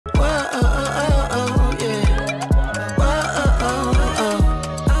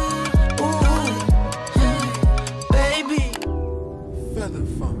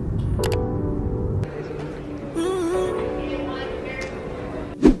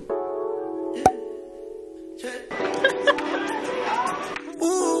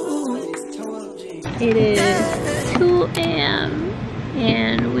It is 2 a.m.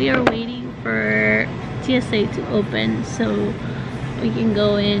 and we are waiting for TSA to open so we can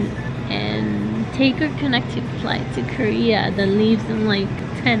go in and take our connecting flight to Korea that leaves in like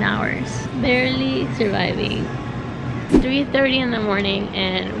 10 hours. Barely surviving. 3:30 in the morning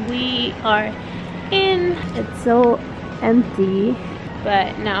and we are in. It's so empty,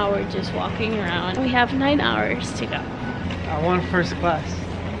 but now we're just walking around. We have 9 hours to go. I want first class.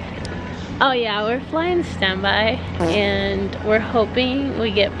 Oh yeah, we're flying standby and we're hoping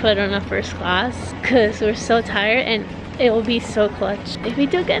we get put on a first class because we're so tired and it will be so clutch if we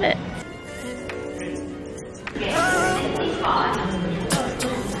do get it.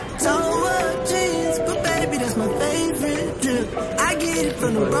 I get it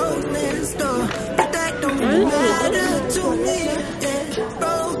from the Rolex store, but that don't matter to me. Yeah.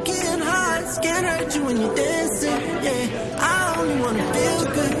 Broken hearts can't hurt you when you're dancing. Yeah, I only wanna feel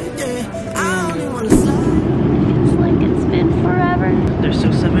good. Yeah, I only wanna slide. It's like it's been forever. There's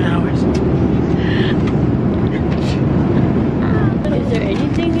still 7 hours. Is there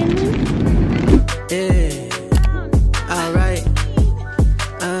anything in there? Yeah. Alright.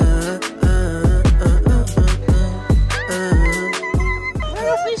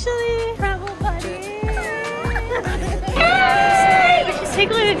 We're officially travel buddies. Yay! We should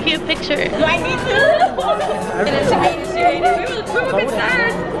take like a cute picture. Do I need to?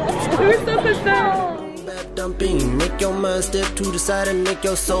 We were so concerned. Dumping, make your mind step to the side and make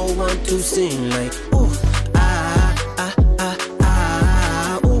your soul want to sing like ooh,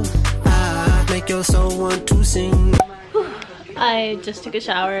 make your soul want to sing. I just took a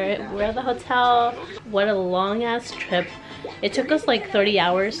shower. We're at the hotel. What a long ass trip. It took us like 30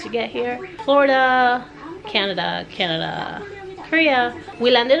 hours to get here. Florida, Canada, Korea.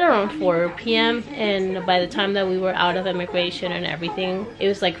 We landed around 4 p.m. and by the time that we were out of immigration and everything, it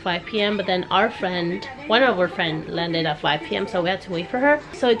was like 5 p.m. But then our friend, one of our friends, landed at 5 p.m. so we had to wait for her.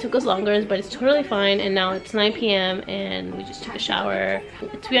 So it took us longer, but it's totally fine. And now it's 9 p.m. and we just took a shower.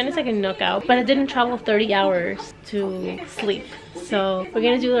 To be honest, I can knock out, but I didn't travel 30 hours to sleep. So we're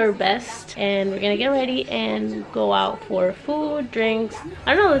gonna do our best and we're gonna get ready and go out for food, drinks.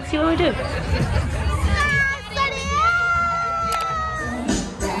 I don't know, let's see what we do.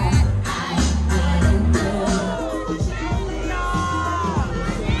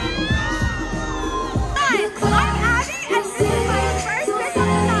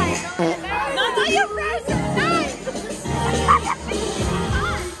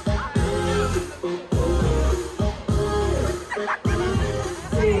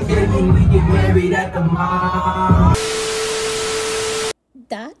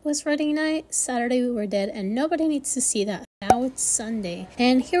 That was Friday night. Saturday we were dead and nobody needs to see that. Now it's Sunday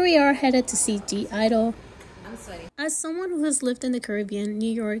and here we are headed to see I-DLE. I'm sweating. As someone who has lived in the Caribbean,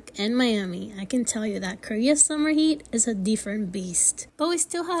 New York and Miami, I can tell you that Korea's summer heat is a different beast. But we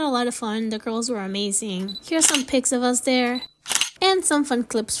still had a lot of fun. The girls were amazing. Here's some pics of us there and some fun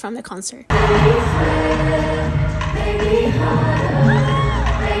clips from the concert.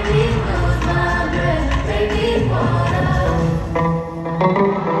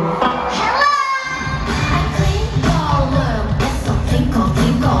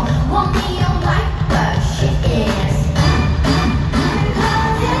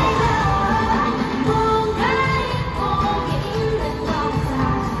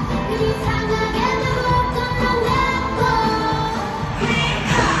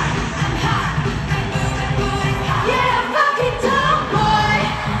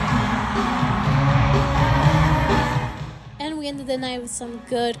 The night with some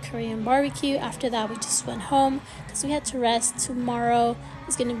good Korean barbecue. After that we just went home because we had to rest. Tomorrow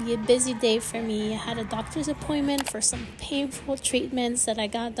is going to be a busy day for me. I had a doctor's appointment for some painful treatments that I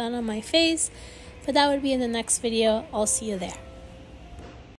got done on my face, but that would be in the next video. I'll see you there.